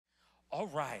All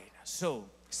right, so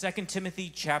 2 Timothy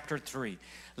chapter 3.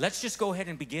 Let's just go ahead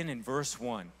and begin in verse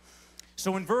 1.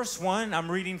 So in verse 1,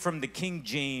 I'm reading from the King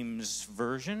James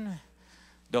Version,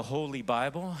 the Holy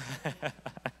Bible.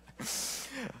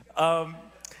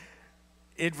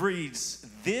 It reads,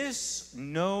 "This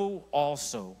know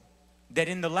also, that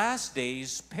in the last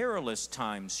days perilous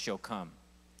times shall come.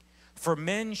 For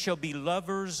men shall be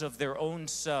lovers of their own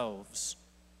selves,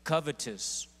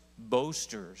 covetous,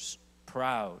 boasters,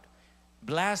 proud,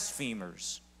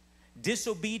 blasphemers,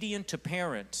 disobedient to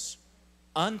parents,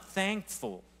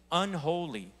 unthankful,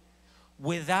 unholy,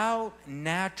 without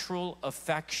natural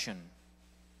affection,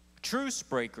 truce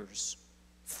breakers,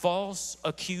 false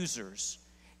accusers,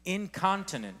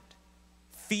 incontinent,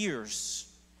 fierce,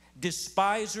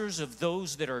 despisers of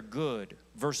those that are good."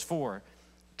 Verse 4,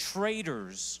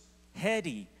 "traitors,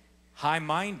 heady,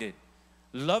 high-minded,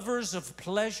 lovers of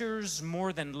pleasures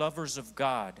more than lovers of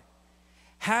God,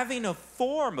 having a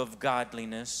form of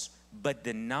godliness, but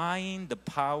denying the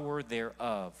power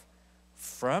thereof.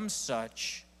 From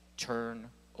such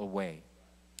turn away."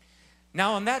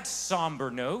 Now, on that somber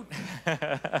note,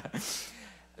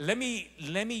 let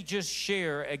me just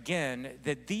share again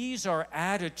that these are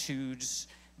attitudes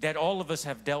that all of us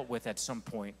have dealt with at some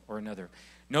point or another.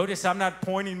 Notice I'm not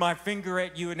pointing my finger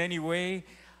at you in any way.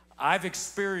 I've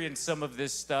experienced some of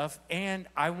this stuff, and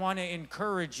I want to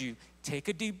encourage you, take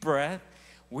a deep breath.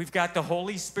 We've got the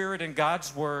Holy Spirit and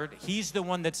God's Word. He's the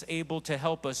one that's able to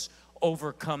help us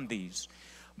overcome these.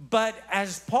 But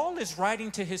as Paul is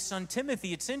writing to his son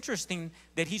Timothy, it's interesting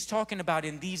that he's talking about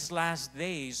in these last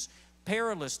days,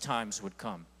 perilous times would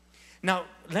come. Now,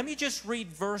 let me just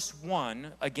read verse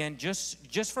 1 again,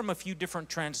 just from a few different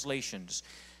translations.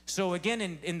 So again,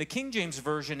 in the King James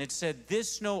Version, it said,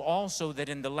 "This know also, that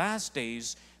in the last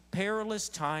days perilous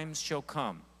times shall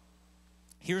come."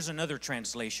 Here's another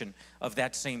translation of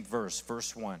that same verse,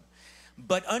 verse 1.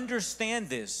 "But understand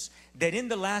this, that in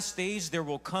the last days there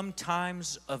will come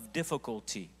times of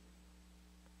difficulty."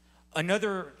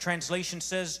 Another translation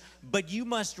says, "But you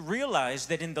must realize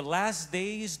that in the last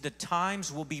days the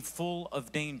times will be full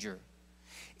of danger."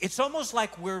 It's almost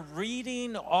like we're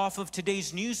reading off of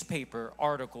today's newspaper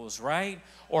articles, right?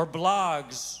 Or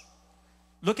blogs.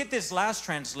 Look at this last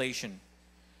translation.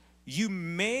 "You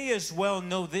may as well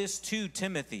know this too,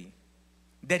 Timothy,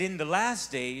 that in the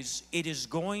last days it is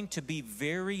going to be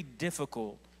very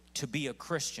difficult to be a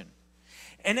Christian."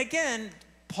 And again,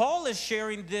 Paul is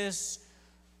sharing this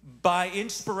by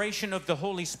inspiration of the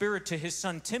Holy Spirit to his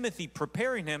son Timothy,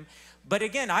 preparing him. But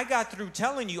again, I got through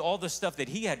telling you all the stuff that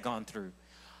he had gone through.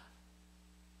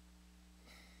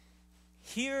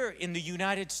 Here in the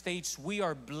United States, we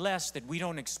are blessed that we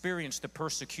don't experience the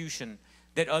persecution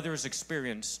that others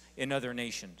experience in other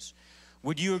nations.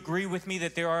 Would you agree with me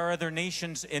that there are other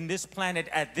nations in this planet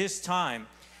at this time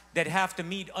that have to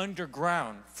meet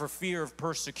underground for fear of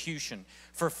persecution,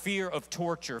 for fear of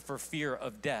torture, for fear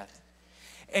of death?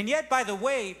 And yet, by the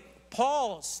way,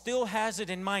 Paul still has it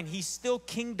in mind. He's still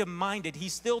kingdom-minded.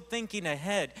 He's still thinking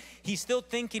ahead. He's still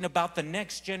thinking about the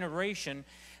next generation,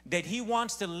 that he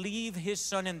wants to leave his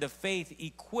son in the faith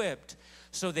equipped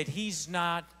so that he's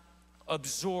not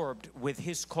absorbed with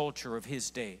his culture of his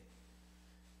day.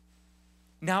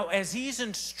 Now, as he's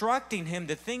instructing him,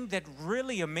 the thing that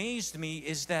really amazed me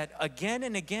is that again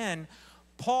and again,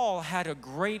 Paul had a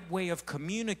great way of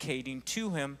communicating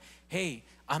to him, "Hey,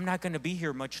 I'm not going to be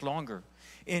here much longer."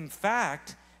 In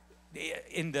fact,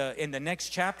 in the next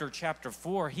chapter, chapter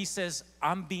 4, he says,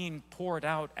 "I'm being poured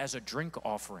out as a drink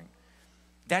offering."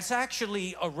 That's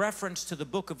actually a reference to the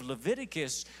book of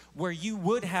Leviticus, where you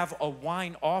would have a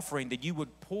wine offering that you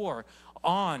would pour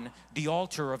on the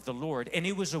altar of the Lord. And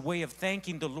it was a way of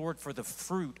thanking the Lord for the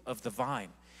fruit of the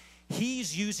vine.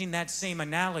 He's using that same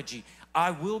analogy.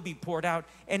 I will be poured out.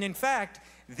 And in fact,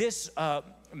 this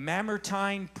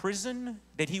Mamertine prison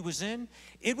that he was in,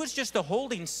 it was just a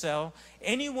holding cell.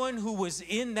 Anyone who was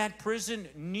in that prison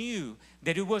knew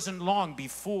that it wasn't long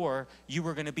before you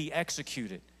were going to be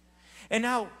executed. And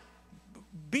now,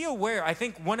 be aware, I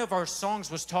think one of our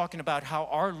songs was talking about how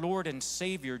our Lord and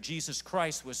Savior, Jesus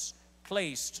Christ, was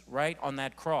placed right on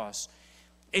that cross.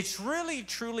 It's really,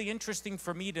 truly interesting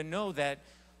for me to know that,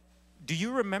 do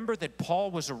you remember that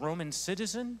Paul was a Roman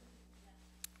citizen?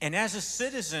 And as a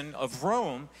citizen of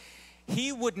Rome,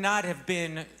 he would not have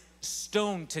been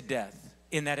stoned to death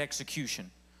in that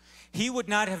execution. He would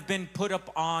not have been put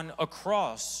up on a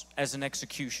cross as an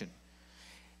execution.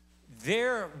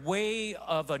 Their way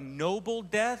of a noble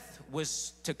death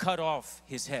was to cut off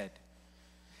his head.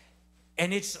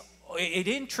 And the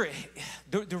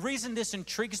reason this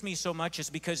intrigues me so much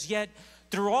is because yet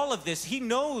through all of this, he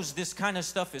knows this kind of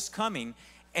stuff is coming,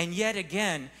 And yet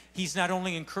again, he's not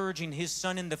only encouraging his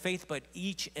son in the faith, but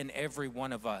each and every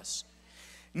one of us.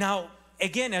 Now,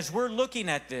 again, as we're looking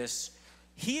at this,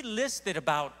 he listed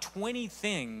about 20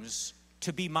 things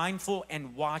to be mindful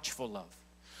and watchful of.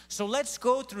 So let's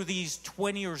go through these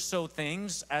 20 or so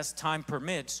things as time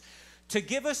permits to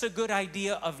give us a good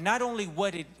idea of not only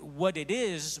what it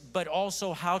is, but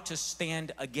also how to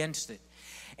stand against it.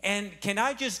 And can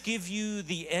I just give you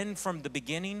the end from the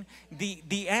beginning?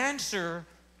 The answer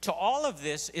to all of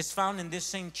this is found in this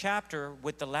same chapter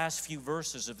with the last few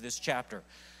verses of this chapter.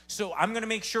 So I'm going to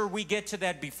make sure we get to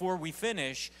that before we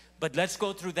finish, but let's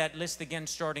go through that list again,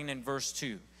 starting in verse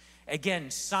 2.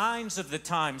 Again, signs of the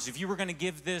times. If you were going to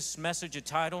give this message a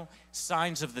title,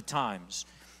 signs of the times.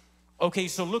 Okay,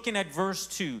 so looking at verse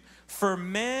 2, for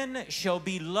men shall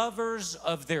be lovers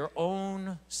of their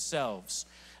own selves.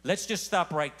 Let's just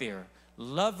stop right there.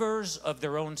 Lovers of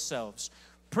their own selves.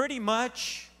 Pretty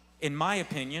much, in my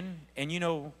opinion, and you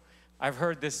know, I've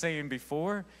heard this saying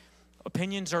before,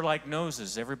 opinions are like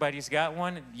noses. Everybody's got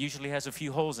one. It usually has a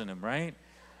few holes in them, right?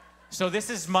 So this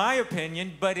is my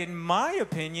opinion, but in my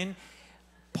opinion,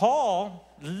 Paul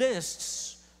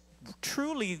lists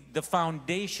truly the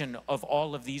foundation of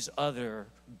all of these other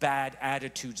bad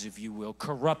attitudes, if you will,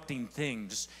 corrupting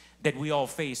things that we all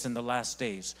face in the last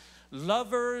days.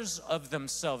 Lovers of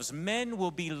themselves. Men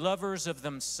will be lovers of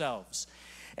themselves.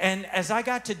 And as I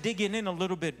got to digging in a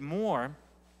little bit more,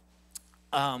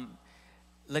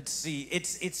 let's see,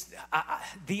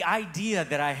 the idea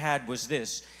that I had was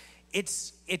this.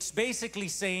 It's basically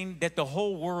saying that the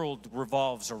whole world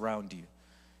revolves around you.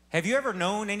 Have you ever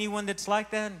known anyone that's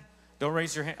like that? Don't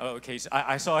raise your hand. Oh, okay, so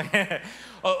I saw a hand.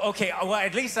 Oh, okay, well,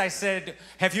 at least I said,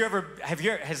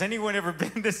 has anyone ever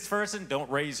been this person? Don't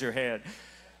raise your hand.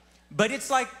 But it's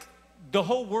like the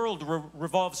whole world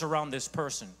revolves around this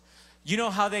person. You know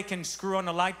how they can screw on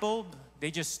a light bulb?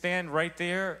 They just stand right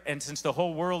there, and since the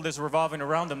whole world is revolving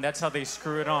around them, that's how they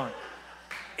screw it on.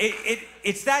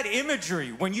 It's that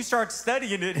imagery. When you start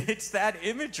studying it, it's that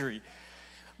imagery.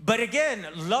 But again,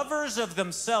 lovers of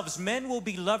themselves. Men will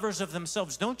be lovers of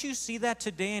themselves. Don't you see that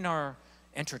today in our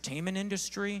entertainment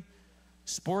industry?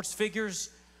 Sports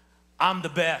figures. I'm the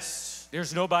best.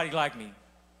 There's nobody like me.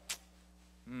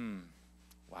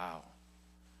 Wow.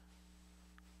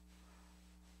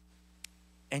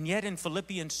 And yet in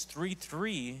Philippians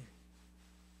 3:3,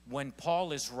 when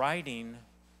Paul is writing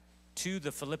to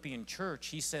the Philippian church,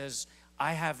 he says,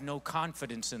 I have no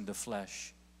confidence in the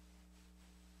flesh.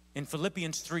 In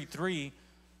Philippians 3:3,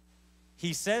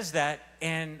 he says that,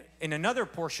 and in another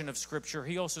portion of Scripture,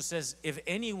 he also says, if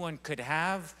anyone could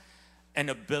have an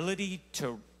ability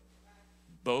to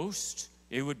boast,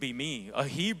 it would be me, a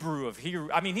Hebrew of Hebrew.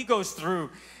 I mean, he goes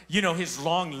through, you know, his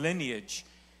long lineage,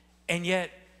 and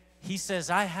yet he says,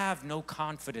 I have no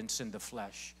confidence in the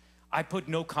flesh. I put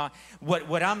no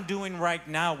what I'm doing right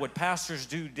now, what pastors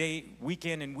do week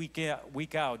in and week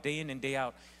out, day in and day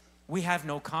out, we have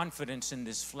no confidence in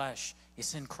this flesh.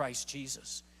 It's in Christ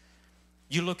Jesus.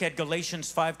 You look at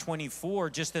Galatians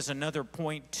 5:24, just as another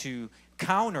point to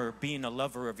counter being a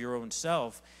lover of your own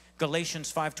self.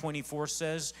 Galatians 5:24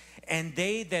 says, and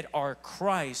they that are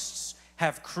Christ's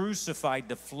have crucified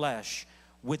the flesh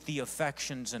with the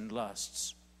affections and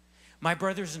lusts. My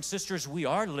brothers and sisters, we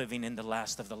are living in the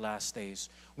last of the last days.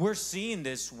 We're seeing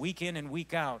this week in and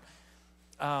week out.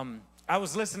 I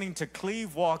was listening to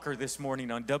Cleve Walker this morning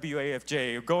on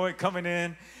WAFJ, coming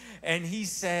in, and he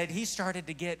said he started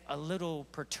to get a little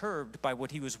perturbed by what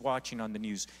he was watching on the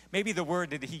news. Maybe the word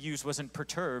that he used wasn't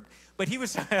perturbed, but he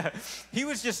was he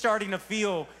was just starting to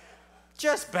feel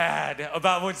just bad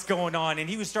about what's going on, and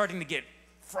he was starting to get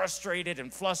frustrated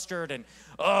and flustered, and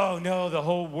oh no, the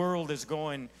whole world is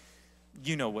going.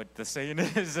 You know what the saying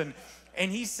is. And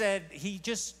he said he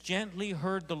just gently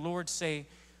heard the Lord say,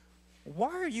 why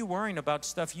are you worrying about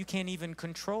stuff you can't even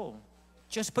control?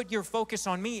 Just put your focus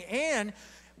on me. And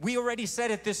we already said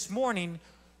it this morning,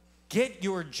 get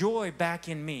your joy back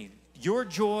in me. Your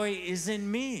joy is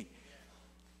in me.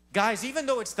 Guys, even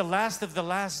though it's the last of the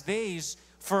last days,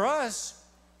 for us,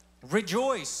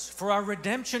 rejoice, for our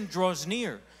redemption draws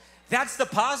near. That's the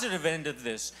positive end of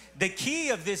this. The key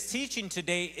of this teaching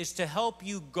today is to help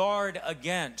you guard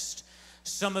against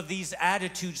some of these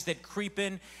attitudes that creep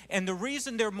in. And the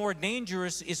reason they're more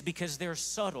dangerous is because they're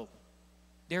subtle.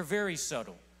 They're very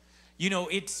subtle. You know,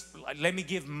 let me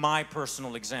give my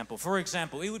personal example. For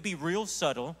example, it would be real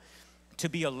subtle to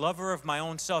be a lover of my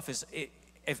own self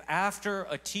if after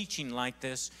a teaching like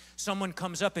this, someone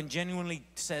comes up and genuinely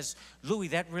says, Louie,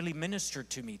 that really ministered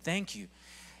to me. Thank you.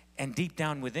 And deep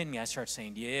down within me, I start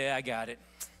saying, yeah, I got it.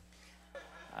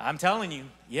 I'm telling you,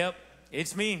 yep,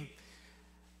 it's me.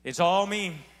 It's all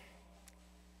me.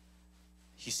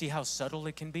 You see how subtle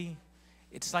it can be?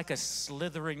 It's like a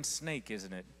slithering snake,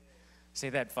 isn't it? Say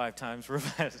that 5 times real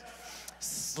fast.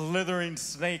 Slithering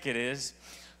snake it is.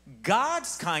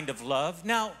 God's kind of love.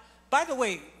 Now, by the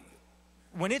way,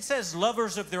 when it says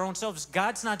lovers of their own selves,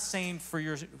 God's not saying for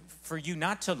you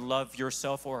not to love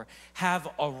yourself or have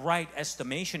a right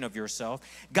estimation of yourself.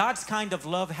 God's kind of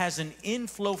love has an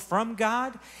inflow from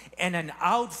God and an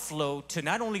outflow to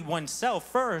not only oneself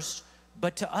first,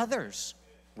 but to others,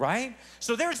 right?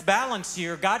 So there's balance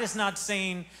here. God is not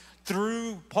saying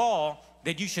through Paul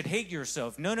that you should hate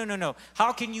yourself. No, no, no, no.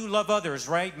 How can you love others,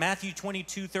 right? Matthew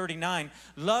 22:39,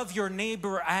 love your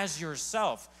neighbor as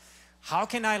yourself. How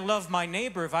can I love my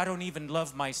neighbor if I don't even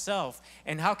love myself?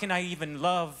 And how can I even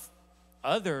love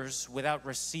others without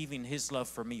receiving his love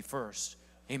for me first?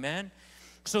 Amen?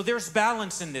 So there's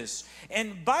balance in this.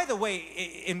 And by the way,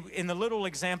 in the little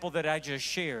example that I just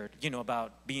shared, you know,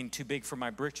 about being too big for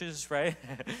my britches, right?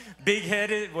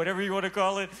 Big-headed, whatever you want to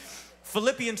call it.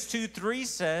 Philippians 2:3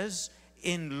 says,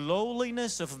 in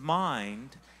lowliness of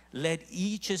mind, let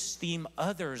each esteem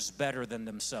others better than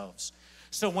themselves.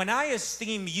 So when I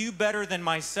esteem you better than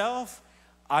myself,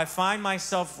 I find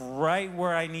myself right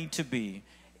where I need to be,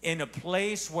 in a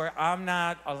place where I'm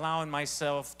not allowing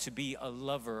myself to be a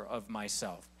lover of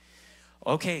myself.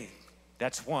 Okay,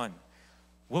 that's one.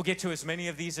 We'll get to as many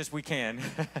of these as we can.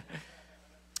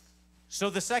 So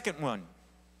the second one,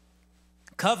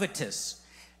 covetous.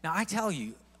 Now I tell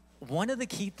you, one of the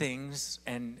key things,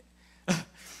 and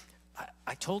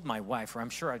I told my wife, or I'm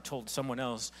sure I told someone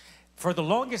else, for the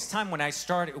longest time when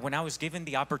I was given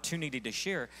the opportunity to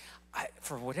share,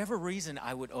 for whatever reason,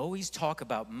 I would always talk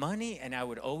about money and I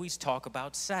would always talk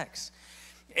about sex.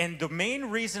 And the main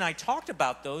reason I talked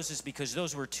about those is because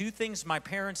those were 2 things my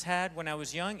parents had when I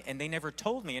was young, and they never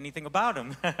told me anything about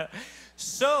them.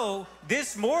 So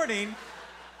this morning,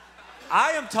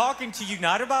 I am talking to you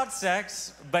not about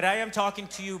sex, but I am talking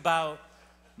to you about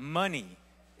money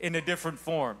in a different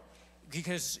form.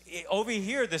 Because over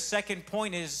here, the second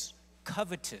point is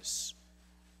covetous.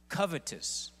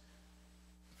 Covetous.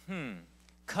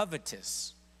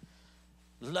 Covetous.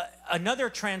 Another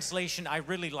translation I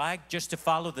really like, just to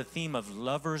follow the theme of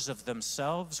lovers of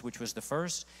themselves, which was the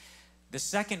first. The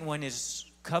second one is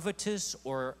covetous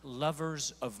or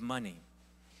lovers of money.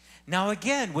 Now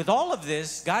again, with all of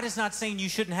this, God is not saying you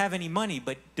shouldn't have any money,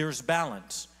 but there's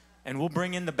balance. And we'll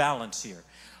bring in the balance here.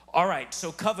 All right,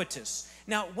 so covetous.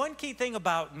 Now, one key thing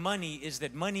about money is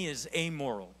that money is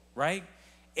amoral, right?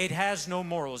 It has no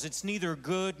morals. It's neither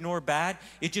good nor bad.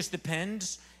 It just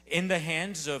depends in the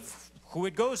hands of who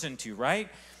it goes into, right?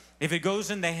 If it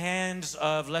goes in the hands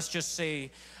of, let's just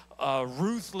say, a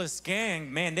ruthless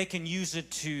gang, man, they can use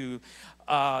it to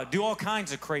do all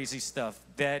kinds of crazy stuff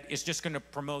that is just going to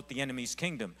promote the enemy's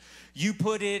kingdom. You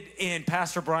put it in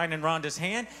Pastor Bryan and Rhonda's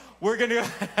hand, we're going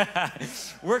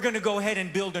to go ahead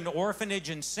and build an orphanage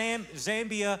in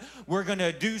Zambia. We're going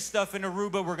to do stuff in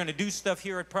Aruba. We're going to do stuff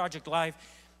here at Project Life.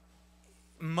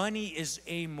 Money is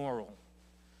amoral.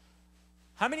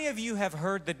 How many of you have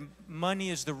heard that money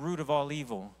is the root of all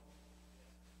evil?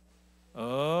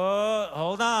 Oh,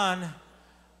 hold on.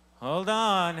 Hold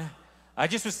on. I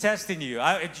just was testing you.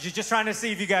 Just trying to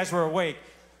see if you guys were awake.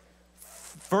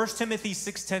 1 Timothy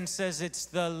 6:10 says it's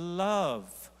the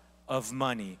love of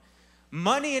money.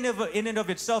 Money in and of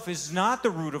itself is not the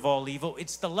root of all evil.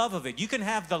 It's the love of it. You can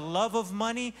have the love of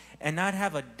money and not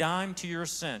have a dime to your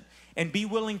cent and be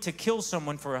willing to kill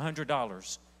someone for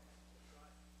 $100.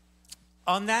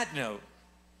 On that note,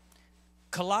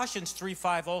 Colossians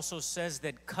 3:5 also says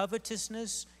that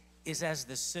covetousness is as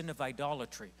the sin of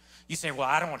idolatry. You say, well,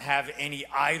 I don't have any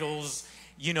idols,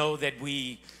 you know, that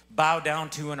we bow down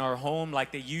to in our home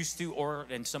like they used to, or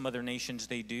in some other nations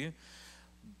they do.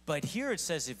 But here it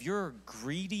says if you're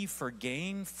greedy for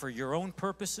gain for your own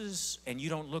purposes and you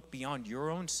don't look beyond your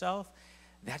own self,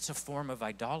 that's a form of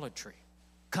idolatry,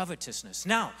 covetousness.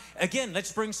 Now, again,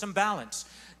 let's bring some balance.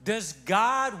 Does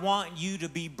God want you to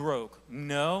be broke?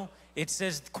 No. It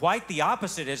says quite the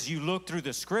opposite as you look through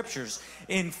the scriptures.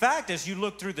 In fact, as you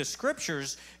look through the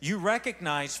scriptures, you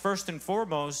recognize first and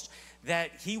foremost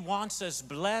that he wants us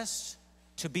blessed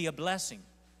to be a blessing.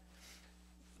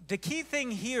 The key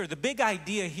thing here, the big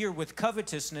idea here with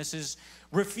covetousness is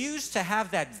refuse to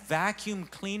have that vacuum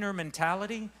cleaner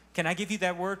mentality. Can I give you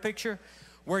that word picture?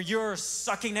 Where you're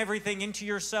sucking everything into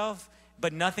yourself,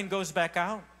 but nothing goes back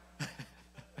out.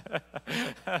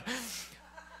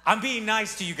 I'm being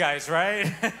nice to you guys,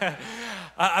 right?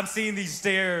 I'm seeing these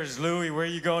stares. Louie, where are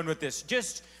you going with this?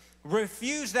 Just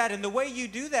refuse that. And the way you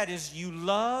do that is you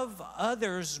love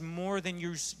others more than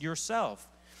yourself.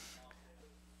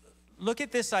 look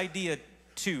at this idea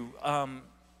too.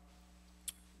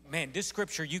 Man, this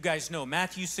scripture you guys know,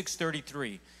 Matthew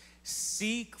 6:33.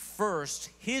 Seek first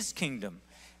his kingdom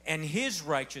and his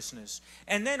righteousness,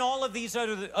 and then all of these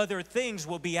other things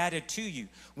will be added to you.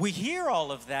 We hear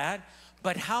all of that,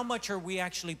 but how much are we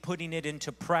actually putting it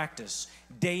into practice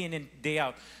day in and day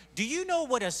out? Do you know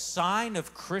what a sign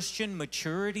of Christian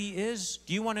maturity is?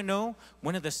 Do you want to know?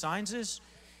 One of the signs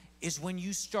is when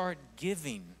you start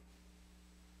giving.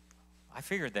 I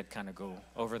figured that kind of go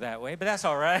over that way, but that's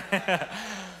all right.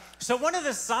 So one of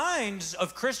the signs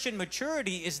of Christian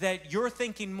maturity is that you're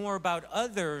thinking more about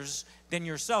others than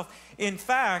yourself. In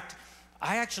fact,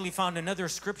 I actually found another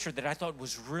scripture that I thought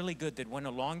was really good that went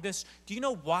along this. Do you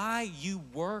know why you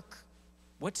work?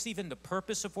 What's even the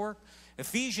purpose of work?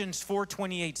 Ephesians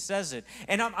 4:28 says it.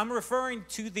 And I'm referring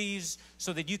to these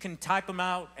so that you can type them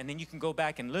out and then you can go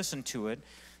back and listen to it.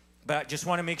 But I just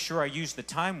want to make sure I use the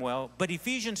time well. But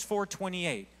Ephesians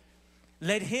 4:28,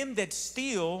 let him that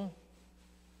steal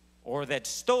or that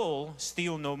stole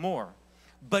steal no more,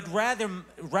 but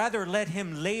rather let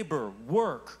him labor,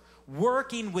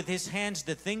 working with his hands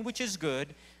the thing which is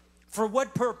good. For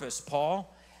what purpose,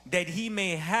 Paul? That he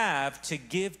may have to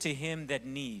give to him that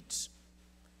needs.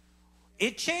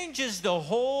 It changes the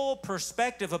whole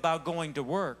perspective about going to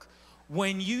work.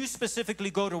 When you specifically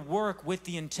go to work with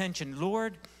the intention,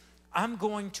 Lord, I'm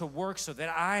going to work so that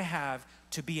I have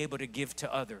to be able to give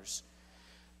to others.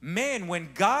 Man,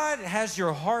 when God has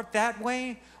your heart that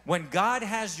way, when God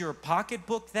has your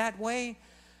pocketbook that way,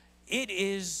 it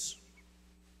is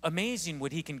amazing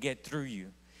what he can get through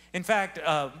you. In fact,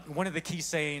 one of the key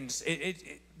sayings,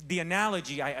 the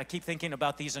analogy, I keep thinking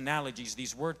about these analogies,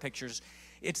 these word pictures.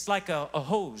 It's like a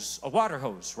hose, a water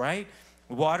hose, right?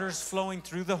 Water's flowing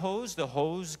through the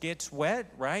hose gets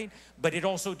wet, right? But it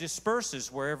also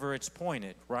disperses wherever it's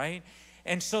pointed, right?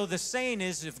 And so the saying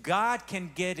is, if God can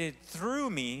get it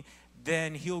through me,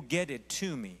 then he'll get it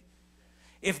to me.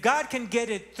 If God can get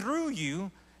it through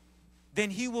you,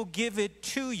 then he will give it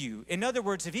to you. In other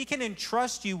words, if he can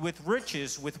entrust you with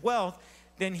riches, with wealth,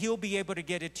 then he'll be able to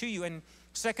get it to you. And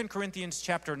 2 Corinthians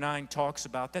chapter 9 talks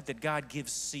about that God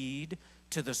gives seed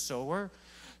to the sower.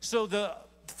 So the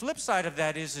flip side of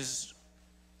that is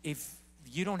if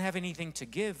you don't have anything to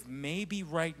give, maybe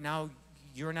right now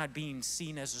you're not being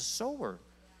seen as a sower.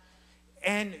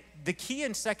 And the key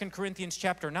in 2 Corinthians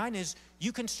chapter 9 is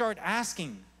you can start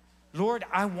asking, Lord,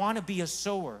 I want to be a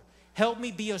sower. Help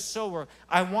me be a sower.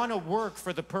 I want to work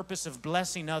for the purpose of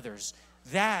blessing others.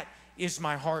 That is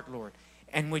my heart, Lord.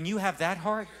 And when you have that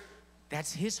heart,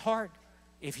 that's his heart.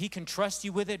 If he can trust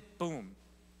you with it, boom,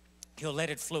 he'll let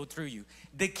it flow through you.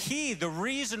 The key, the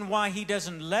reason why he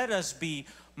doesn't let us be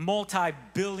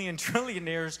multi-billion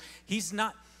trillionaires,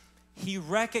 he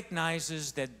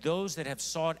recognizes that those that have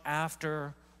sought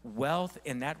after wealth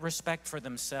in that respect for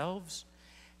themselves,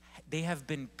 they have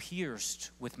been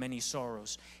pierced with many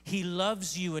sorrows. He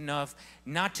loves you enough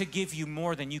not to give you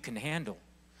more than you can handle.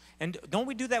 And don't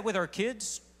we do that with our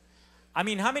kids? I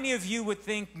mean, how many of you would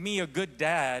think me a good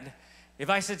dad if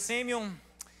I said, Samuel,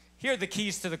 here are the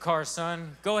keys to the car,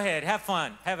 son. Go ahead, have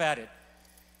fun, have at it.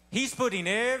 He's putting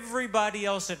everybody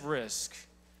else at risk.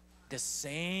 The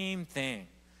same thing.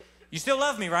 You still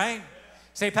love me, right?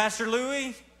 Say, Pastor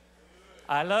Louie,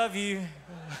 I love you.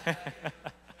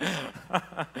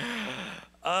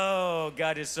 Oh,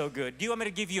 God is so good. Do you want me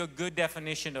to give you a good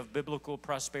definition of biblical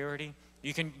prosperity?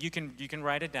 You can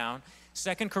write it down.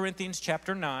 2 Corinthians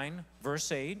chapter 9,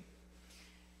 verse 8.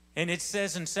 And it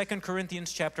says in 2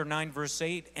 Corinthians chapter 9, verse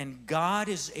 8, and God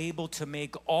is able to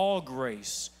make all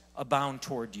grace abound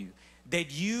toward you,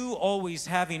 that you always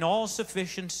having all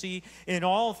sufficiency in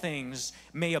all things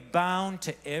may abound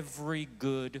to every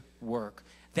good work.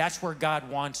 That's where God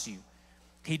wants you.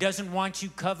 He doesn't want you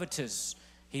covetous.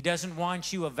 He doesn't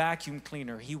want you a vacuum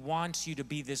cleaner. He wants you to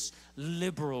be this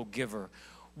liberal giver.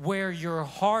 Where your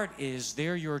heart is,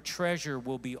 there your treasure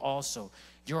will be also.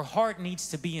 Your heart needs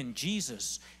to be in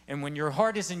Jesus. And when your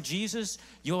heart is in Jesus,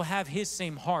 you'll have his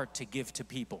same heart to give to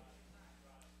people.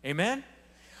 Amen?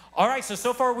 All right,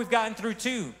 so far we've gotten through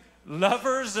two.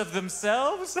 Lovers of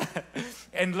themselves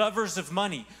and lovers of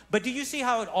money. But do you see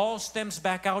how it all stems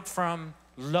back out from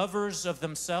lovers of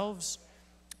themselves?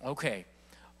 Okay.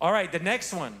 All right, the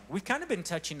next one. We've kind of been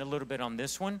touching a little bit on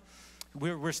this one.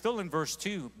 We're still in verse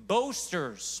 2.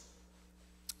 Boasters.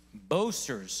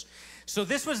 Boasters. So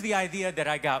this was the idea that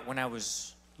I got when I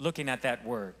was looking at that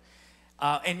word.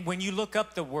 And when you look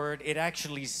up the word, it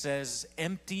actually says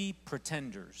empty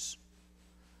pretenders.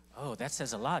 Oh, that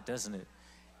says a lot, doesn't it?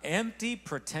 Empty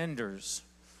pretenders.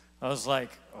 I was like,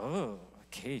 oh,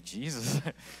 okay, Jesus.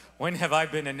 When have I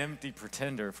been an empty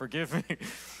pretender? Forgive me.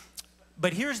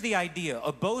 But here's the idea.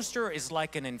 A boaster is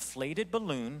like an inflated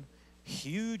balloon,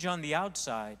 huge on the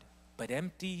outside, but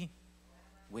empty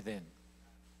within.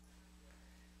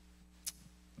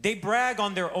 They brag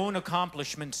on their own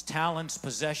accomplishments, talents,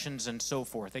 possessions, and so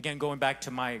forth. Again, going back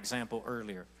to my example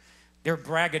earlier. They're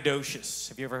braggadocious.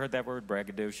 Have you ever heard that word,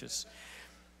 braggadocious?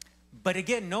 But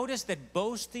again, notice that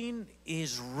boasting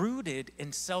is rooted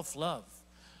in self-love.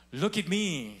 Look at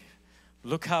me.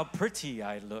 Look how pretty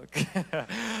I look.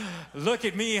 Look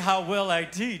at me, how well I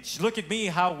teach. Look at me,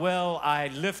 how well I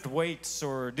lift weights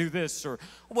or do this or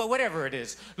well, whatever it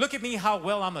is. Look at me, how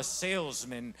well I'm a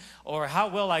salesman or how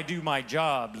well I do my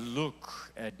job.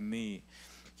 Look at me.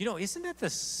 You know, isn't that the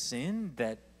sin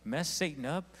that messed Satan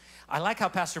up? I like how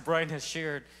Pastor Bryan has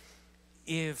shared,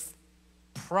 if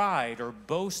pride or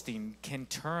boasting can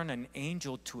turn an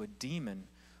angel to a demon,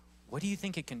 what do you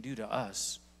think it can do to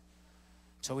us?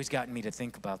 It's always gotten me to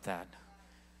think about that.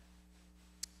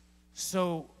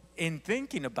 So in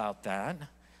thinking about that,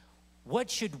 what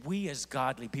should we as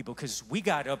godly people, because we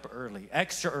got up early,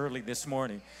 extra early this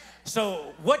morning.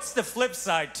 So what's the flip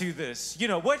side to this? You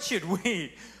know, what should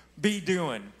we be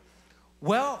doing?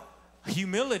 Well,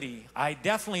 humility. I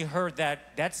definitely heard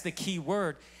that. That's the key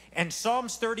word. And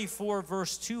Psalms 34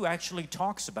 verse 2 actually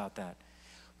talks about that.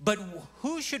 But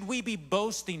who should we be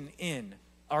boasting in?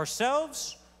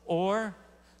 Ourselves or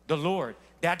the Lord?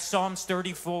 That's Psalms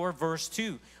 34 verse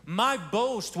 2. My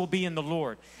boast will be in the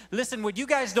Lord. Listen, what you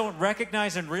guys don't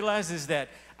recognize and realize is that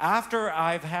after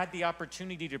I've had the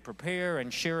opportunity to prepare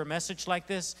and share a message like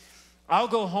this, I'll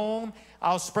go home,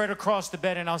 I'll spread across the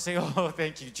bed and I'll say, oh,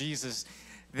 thank you, Jesus.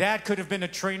 That could have been a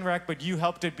train wreck, but you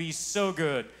helped it be so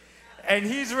good. And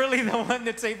he's really the one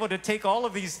that's able to take all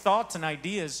of these thoughts and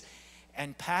ideas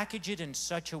and package it in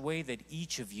such a way that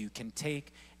each of you can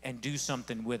take and do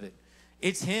something with it.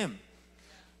 It's him.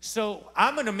 So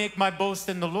I'm going to make my boast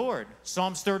in the Lord.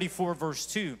 Psalms 34 verse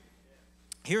 2.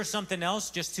 Here's something else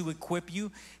just to equip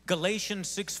you. Galatians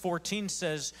 6:14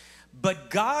 says, but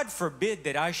God forbid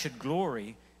that I should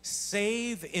glory,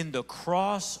 save in the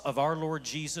cross of our Lord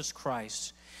Jesus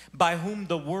Christ, by whom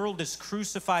the world is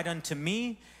crucified unto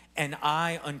me, and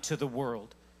I unto the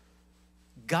world.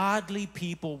 Godly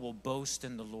people will boast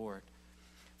in the Lord.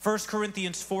 1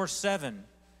 Corinthians 4:7.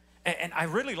 And I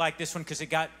really like this one because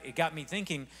it got me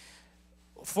thinking.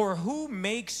 For who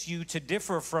makes you to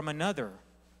differ from another?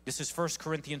 This is 1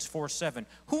 Corinthians 4:7.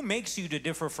 Who makes you to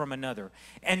differ from another?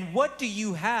 And what do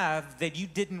you have that you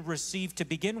didn't receive to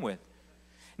begin with?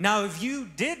 Now, if you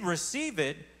did receive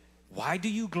it, why do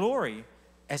you glory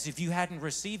as if you hadn't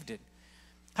received it?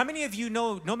 How many of you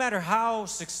know, no matter how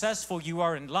successful you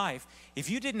are in life, if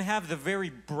you didn't have the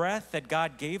very breath that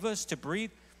God gave us to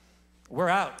breathe, we're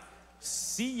out.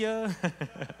 See ya.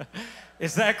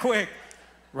 It's that quick,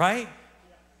 right?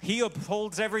 He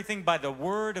upholds everything by the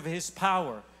word of his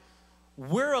power.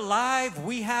 We're alive.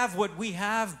 We have what we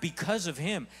have because of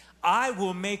him. I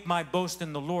will make my boast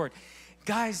in the Lord.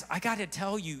 Guys, I got to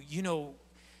tell you, you know,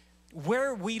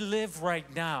 where we live right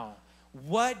now,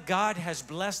 what God has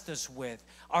blessed us with,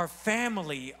 our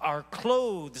family, our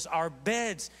clothes, our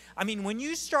beds. I mean, when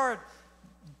you start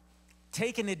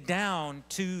taking it down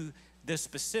to the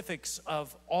specifics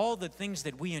of all the things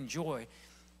that we enjoy,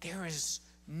 there is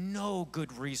no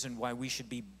good reason why we should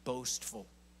be boastful,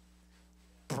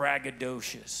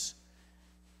 braggadocious.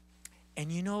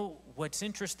 And you know what's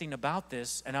interesting about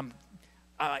this, and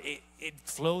it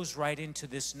flows right into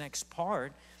this next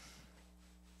part.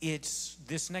 It's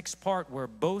this next part where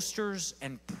boasters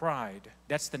and pride,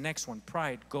 that's the next one,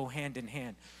 pride, go hand in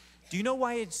hand. Do you know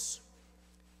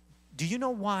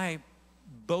why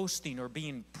boasting or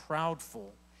being proudful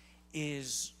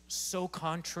is so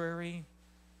contrary,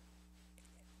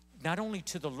 not only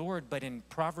to the Lord, but in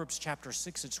Proverbs chapter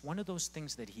 6, it's one of those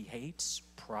things that he hates,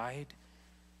 pride.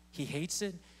 He hates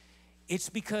it. It's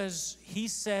because he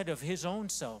said of his own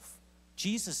self,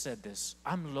 Jesus said this,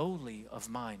 I'm lowly of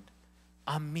mind.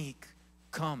 I'm meek.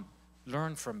 Come,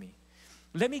 learn from me.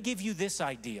 Let me give you this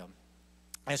idea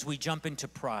as we jump into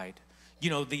pride. You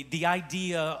know, the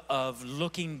idea of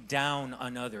looking down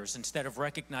on others instead of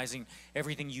recognizing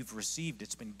everything you've received,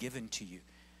 it's been given to you.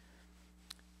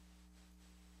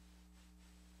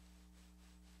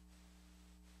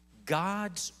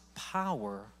 God's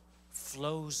power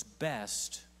flows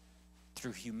best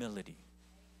through humility.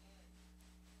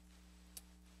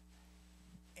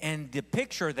 And the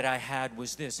picture that I had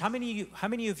was this. How many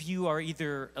of you are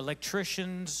either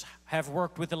electricians, have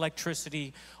worked with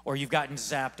electricity, or you've gotten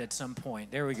zapped at some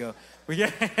point? There we go. In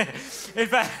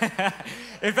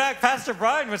fact, Pastor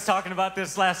Bryan was talking about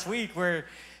this last week where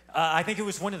I think it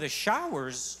was one of the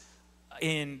showers.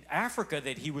 in Africa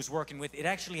that he was working with, it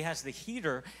actually has the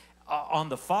heater on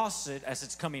the faucet as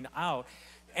it's coming out.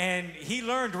 And he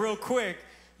learned real quick,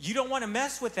 you don't want to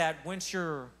mess with that when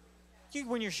you're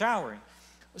showering.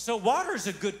 So water is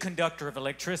a good conductor of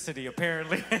electricity,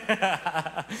 apparently.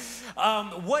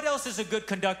 What else is a good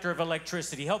conductor of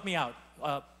electricity? Help me out.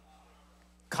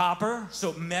 Copper,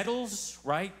 so metals,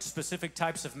 right? Specific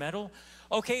types of metal.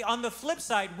 Okay, on the flip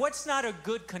side, what's not a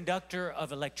good conductor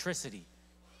of electricity?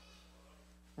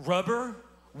 Rubber,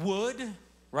 wood,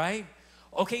 right?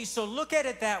 Okay, so look at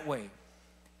it that way.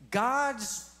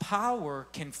 God's power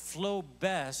can flow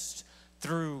best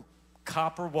through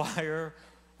copper wire,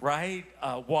 right?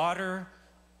 Water,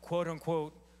 quote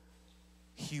unquote,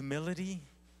 humility,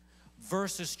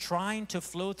 versus trying to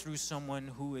flow through someone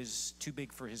who is too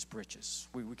big for his britches.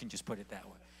 We can just put it that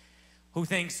way. Who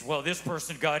thinks, well, this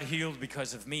person got healed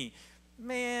because of me.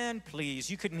 Man, please,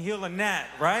 you couldn't heal a gnat,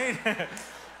 right?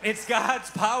 It's God's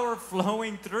power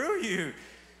flowing through you.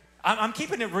 I'm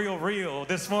keeping it real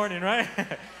this morning, right?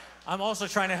 I'm also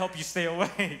trying to help you stay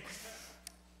awake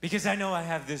because I know I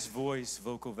have this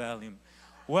vocal volume.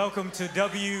 Welcome to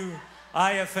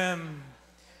WIFM.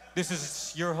 This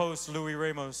is your host, Louie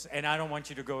Ramos, and I don't want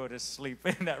you to go to sleep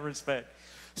in that respect.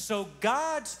 So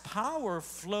God's power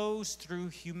flows through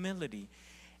humility,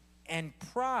 and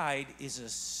pride is a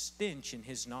stench in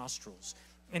his nostrils.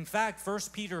 In fact, 1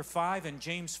 Peter 5 and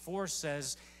James 4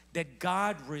 says that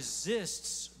God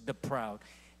resists the proud.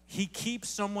 He keeps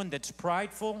someone that's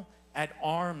prideful at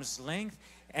arm's length.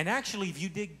 And actually, if you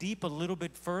dig deep a little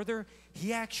bit further,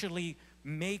 he actually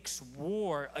makes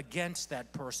war against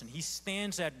that person. He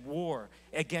stands at war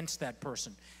against that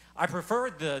person. I prefer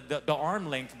the arm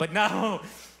length, but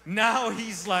now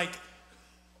he's like,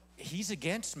 he's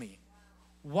against me.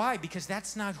 Why? Because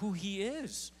that's not who he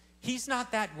is. He's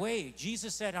not that way.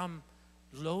 Jesus said, I'm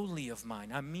lowly of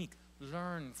mind. I'm meek.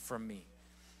 Learn from me.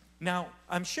 Now,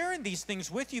 I'm sharing these things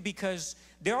with you because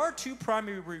there are two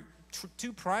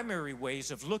primary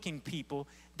ways of looking people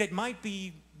that might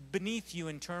be beneath you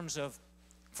in terms of,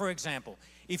 for example,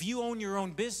 if you own your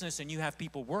own business and you have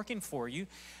people working for you,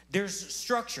 there's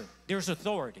structure, there's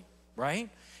authority, right?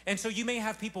 And so you may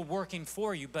have people working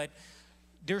for you, but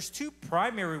there's two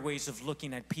primary ways of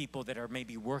looking at people that are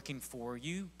maybe working for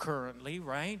you currently,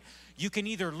 right? You can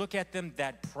either look at them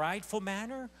that prideful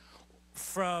manner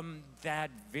from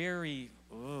that very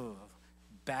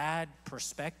bad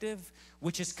perspective,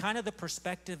 which is kind of the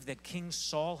perspective that King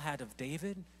Saul had of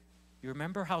David. You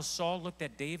remember how Saul looked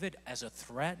at David as a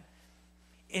threat?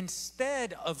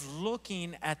 Instead of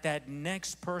looking at that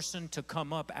next person to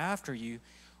come up after you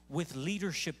with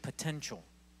leadership potential.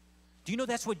 Do you know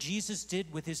that's what Jesus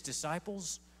did with his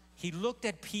disciples? He looked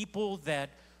at people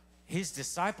that, his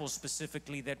disciples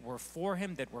specifically, that were for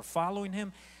him, that were following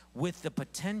him, with the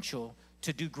potential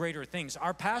to do greater things.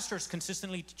 Our pastors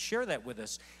consistently share that with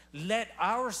us. Let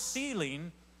our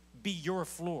ceiling be your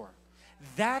floor.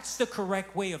 That's the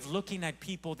correct way of looking at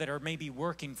people that are maybe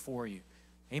working for you.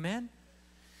 Amen?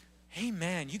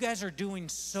 Amen. You guys are doing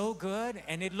so good,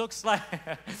 and it looks like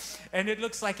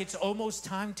it's almost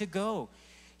time to go.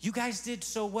 You guys did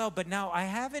so well, but now I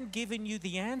haven't given you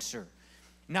the answer.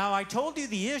 Now, I told you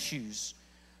the issues,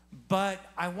 but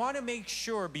I want to make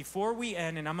sure before we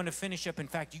end, and I'm going to finish up. In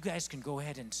fact, you guys can go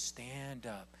ahead and stand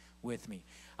up with me.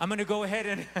 I'm going to go ahead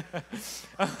and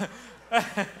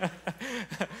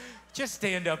just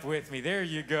stand up with me. There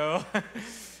you go.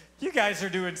 You guys are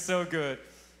doing so good.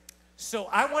 So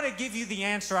I want to give you the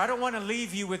answer. I don't want to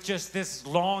leave you with just this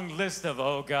long list of,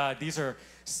 oh God, these are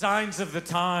signs of the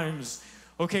times.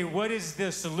 Okay, what is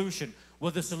the solution?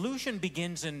 Well, the solution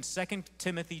begins in 2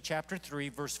 Timothy chapter 3,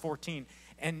 verse 14.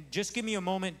 And just give me a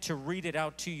moment to read it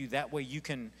out to you. That way you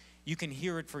can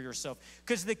hear it for yourself.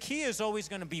 Because the key is always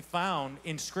going to be found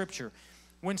in Scripture.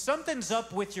 When something's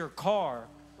up with your car,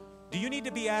 do you need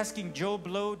to be asking Joe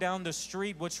Blow down the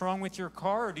street what's wrong with your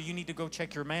car, or do you need to go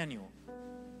check your manual?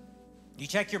 You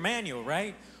check your manual,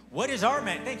 right? What is our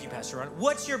manual? Thank you, Pastor Rhonda.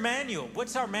 What's your manual?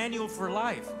 What's our manual for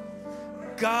life?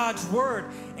 God's Word.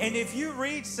 And if you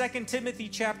read 2 Timothy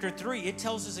chapter 3, it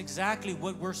tells us exactly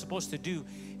what we're supposed to do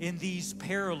in these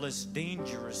perilous,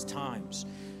 dangerous times.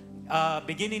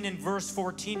 Beginning in verse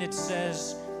 14, it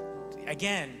says,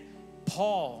 again,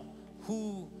 Paul,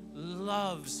 who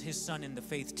loves his son in the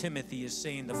faith, Timothy, is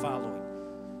saying the following.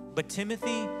 But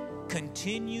Timothy,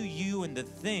 continue you in the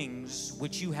things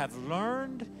which you have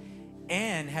learned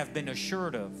and have been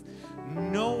assured of,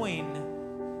 knowing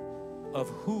of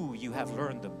who you have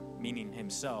learned them, meaning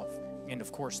himself, and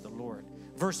of course the Lord.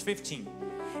 Verse 15,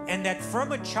 and that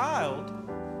from a child,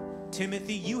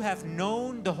 Timothy, you have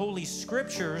known the Holy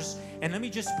Scriptures. And let me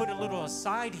just put a little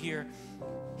aside here.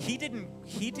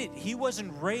 he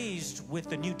wasn't raised with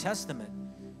the New Testament.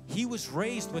 He was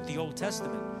raised with the Old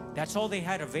Testament. That's all they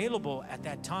had available at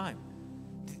that time.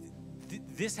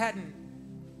 This hadn't,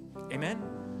 amen?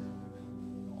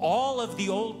 All of the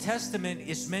Old Testament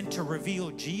is meant to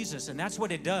reveal Jesus, and that's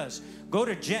what it does. Go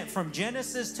to from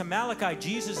Genesis to Malachi,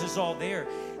 Jesus is all there.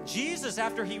 Jesus,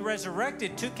 after he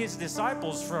resurrected, took his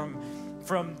disciples from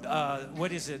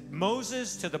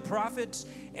Moses to the prophets,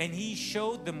 and he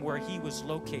showed them where he was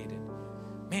located.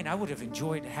 Man, I would have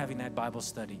enjoyed having that Bible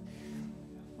study.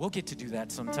 We'll get to do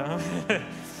that sometime.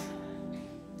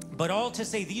 But all to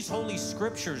say, these holy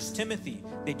scriptures, Timothy,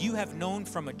 that you have known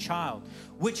from a child,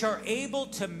 which are able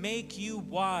to make you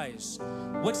wise.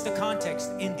 What's the context?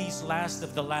 In these last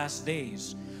of the last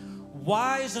days.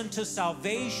 Wise unto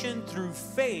salvation through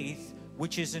faith,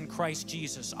 which is in Christ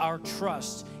Jesus, our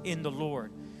trust in the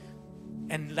Lord.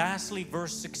 And lastly,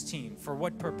 verse 16, for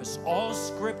what purpose? All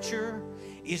scripture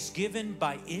is given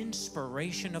by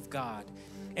inspiration of God,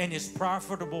 and is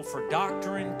profitable for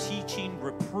doctrine, teaching,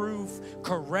 reproof,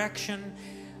 correction,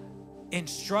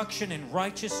 instruction in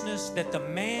righteousness, that the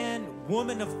man,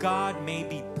 woman of God may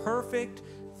be perfect,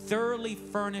 thoroughly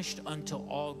furnished unto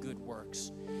all good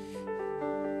works.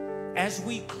 As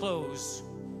we close,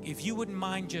 if you wouldn't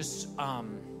mind just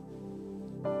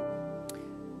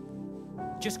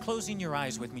closing your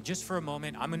eyes with me just for a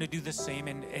moment. I'm going to do the same,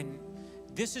 and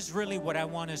this is really what I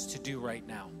want us to do right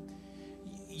now.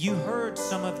 You heard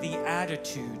some of the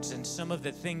attitudes and some of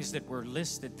the things that were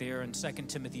listed there in 2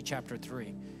 Timothy chapter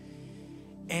 3.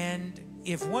 And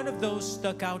if one of those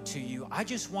stuck out to you, I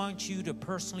just want you to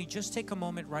personally just take a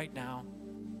moment right now.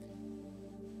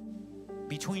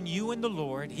 Between you and the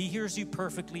Lord, He hears you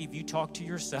perfectly. If you talk to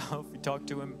yourself, you talk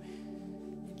to Him,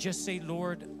 just say,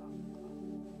 Lord,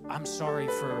 I'm sorry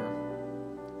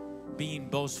for being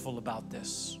boastful about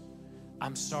this.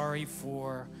 I'm sorry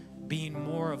for being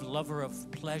more of a lover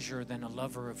of pleasure than a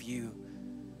lover of you.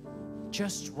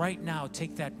 Just right now,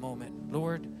 take that moment.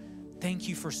 Lord, thank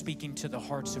you for speaking to the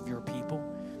hearts of your people,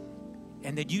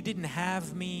 and that you didn't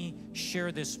have me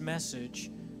share this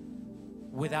message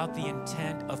without the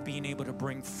intent of being able to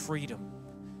bring freedom.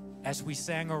 As we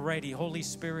sang already, Holy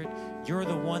Spirit, you're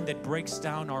the one that breaks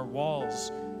down our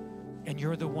walls, and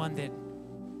you're the one that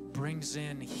brings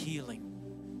in healing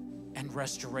and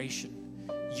restoration.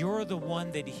 You're the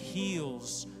one that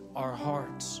heals our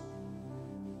hearts.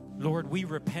 Lord, we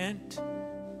repent,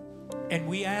 and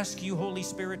we ask you, Holy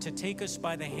Spirit, to take us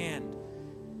by the hand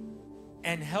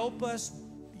and help us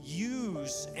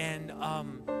use and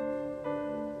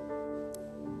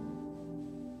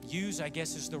use, I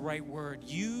guess is the right word,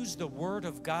 use the Word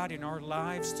of God in our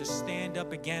lives to stand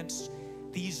up against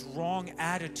these wrong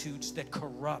attitudes that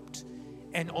corrupt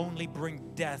and only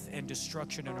bring death and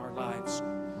destruction in our lives.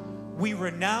 We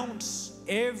renounce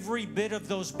every bit of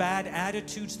those bad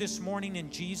attitudes this morning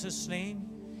in Jesus' name.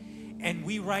 And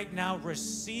we right now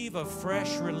receive a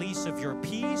fresh release of your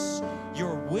peace,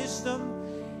 your wisdom.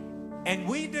 And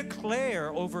we declare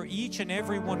over each and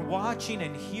every one watching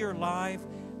and here live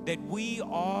that we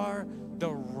are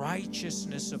the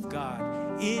righteousness of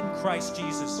God in Christ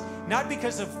Jesus. Not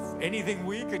because of anything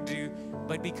we could do,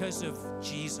 but because of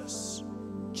Jesus.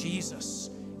 Jesus.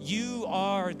 You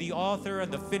are the author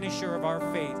and the finisher of our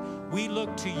faith. We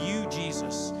look to you,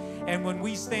 Jesus. And when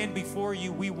we stand before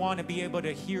you, we want to be able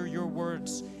to hear your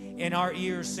words in our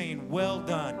ears saying, well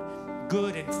done,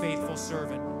 good and faithful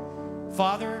servant.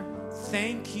 Father,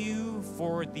 thank you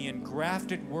for the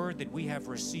engrafted word that we have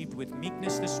received with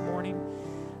meekness this morning.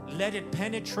 Let it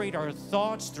penetrate our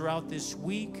thoughts throughout this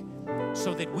week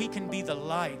so that we can be the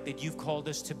light that you've called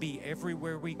us to be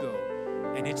everywhere we go.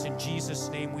 And it's in Jesus'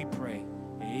 name we pray.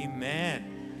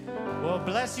 Amen. Well,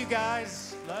 bless you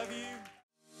guys. Love you.